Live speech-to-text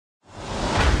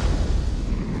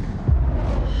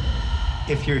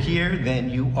If you're here,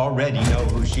 then you already know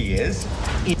who she is.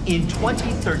 In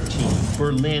 2013,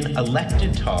 Berlin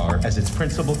elected Tár as its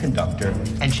principal conductor,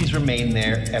 and she's remained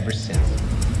there ever since.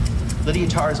 Lydia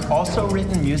Tár has also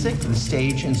written music for the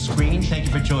stage and screen. Thank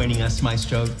you for joining us,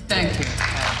 Maestro. Thank you.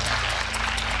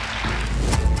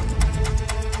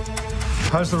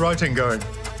 How's the writing going?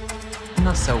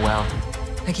 Not so well.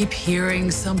 I keep hearing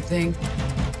something.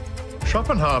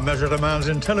 Schopenhauer measured a man's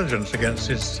intelligence against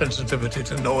his sensitivity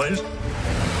to noise.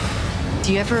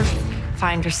 Do you ever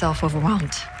find yourself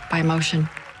overwhelmed by emotion?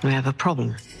 We have a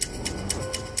problem.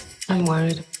 I'm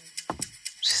worried.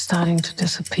 She's starting to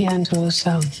disappear into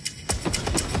herself.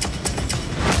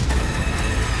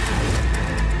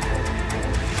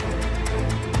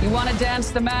 You want to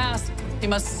dance the mask? You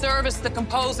must service the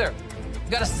composer.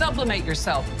 You got to sublimate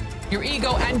yourself, your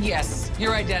ego, and yes,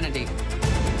 your identity.